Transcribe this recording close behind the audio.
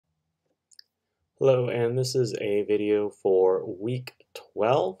Hello, and this is a video for week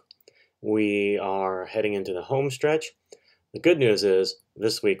 12. We are heading into the home stretch. The good news is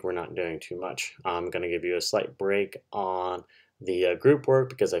this week we're not doing too much. I'm going to give you a slight break on the group work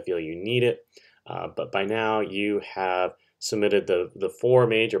because I feel you need it. But by now you have submitted the four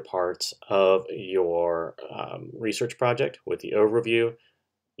major parts of your research project with the overview.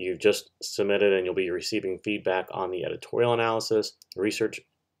 You've just submitted and you'll be receiving feedback on the editorial analysis, research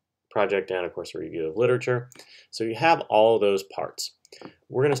project, and of course a review of literature. So you have all of those parts.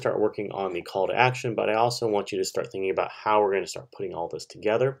 We're going to start working on the call to action, but I also want you to start thinking about how we're going to start putting all this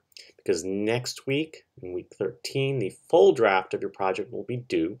together, because next week, in week 13, the full draft of your project will be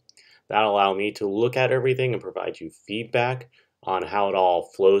due. That'll allow me to look at everything and provide you feedback on how it all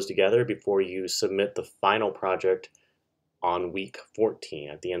flows together before you submit the final project on week 14,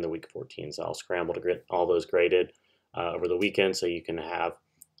 at the end of week 14. So I'll scramble to get all those graded over the weekend so you can have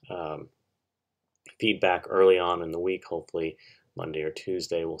feedback early on in the week. Hopefully Monday or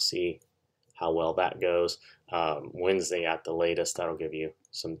Tuesday, we'll see how well that goes. Wednesday at the latest, that'll give you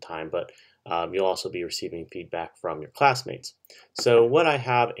some time, but you'll also be receiving feedback from your classmates. So what I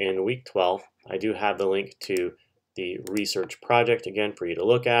have in week 12, I do have the link to the research project again for you to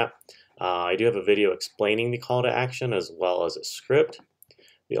look at. I do have a video explaining the call to action as well as a script.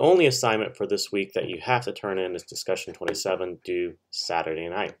 The only assignment for this week that you have to turn in is discussion 27 due Saturday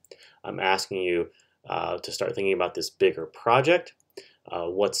night. I'm asking you to start thinking about this bigger project.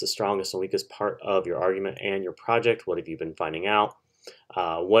 What's the strongest and weakest part of your argument and your project? What have you been finding out?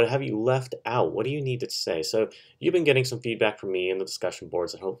 What have you left out? What do you need to say? So you've been getting some feedback from me in the discussion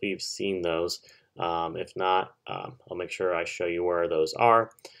boards, and hopefully you've seen those. If not, I'll make sure I show you where those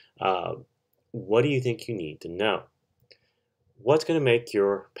are. What do you think you need to know? What's going to make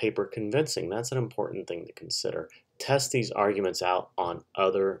your paper convincing? That's an important thing to consider. Test these arguments out on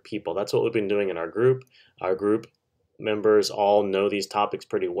other people. That's what we've been doing in our group. Our group members all know these topics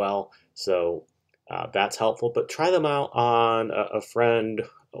pretty well, so that's helpful. But try them out on a friend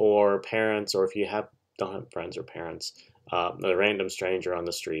or parents, or if you don't have friends or parents, a random stranger on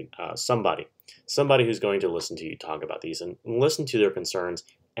the street, somebody who's going to listen to you talk about these and listen to their concerns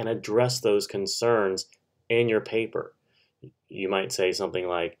and address those concerns in your paper. You might say something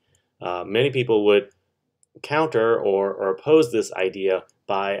like, many people would counter or oppose this idea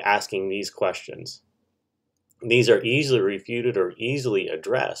by asking these questions. These are easily refuted or easily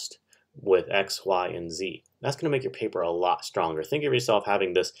addressed with X, Y, and Z. That's going to make your paper a lot stronger. Think of yourself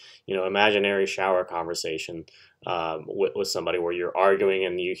having this, imaginary shower conversation with somebody where you're arguing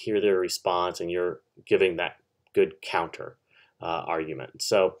and you hear their response and you're giving that good counter argument.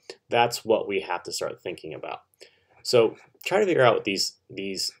 So that's what we have to start thinking about. So try to figure out what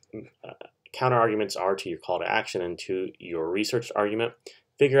these counter arguments are to your call to action and to your research argument.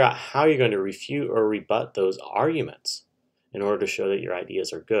 Figure out how you're going to refute or rebut those arguments in order to show that your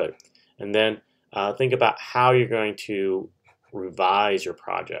ideas are good. And then think about how you're going to revise your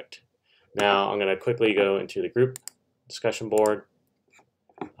project. Now I'm going to quickly go into the group discussion board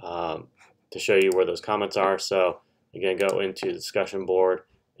to show you where those comments are. So again, go into the discussion board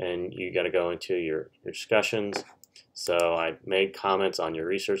and you got to go into your discussions. So I made comments on your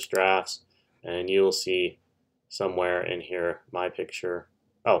research drafts, and you'll see somewhere in here my picture.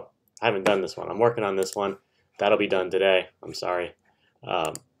 Oh, I haven't done this one. I'm working on this one. That'll be done today. I'm sorry.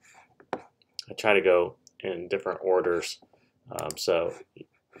 I try to go in different orders,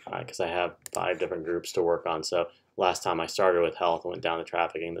 because I have 5 different groups to work on. So last time I started with health and went down to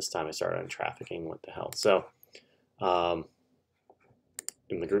trafficking. This time I started on trafficking, went to health. So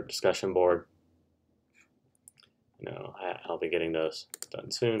in the group discussion board, I'll be getting those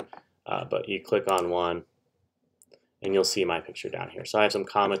done soon, but you click on one and you'll see my picture down here. So I have some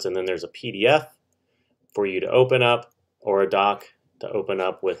comments, and then there's a PDF for you to open up or a doc to open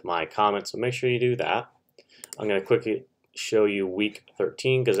up with my comments, so make sure you do that. I'm going to quickly show you week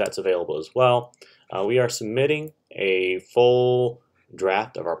 13 because that's available as well. We are submitting a full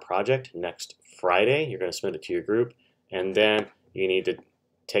draft of our project next Friday. You're going to submit it to your group, and then you need to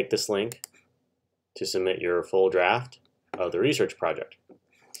take this link to submit your full draft of the research project.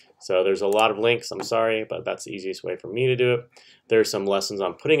 So there's a lot of links, I'm sorry, but that's the easiest way for me to do it. There's some lessons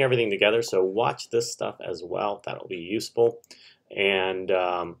on putting everything together, so watch this stuff as well. That'll be useful. And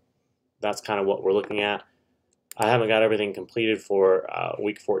that's kind of what we're looking at. I haven't got everything completed for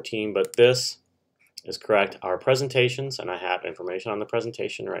week 14, but this is correct. Our presentations, and I have information on the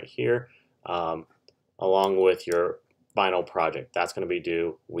presentation right here, along with your final project. That's going to be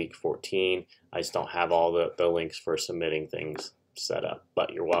due week 14. I just don't have all the links for submitting things set up,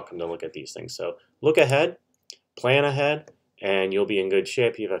 but you're welcome to look at these things. So look ahead, plan ahead, and you'll be in good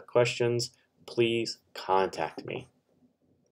shape. If you have questions, please contact me.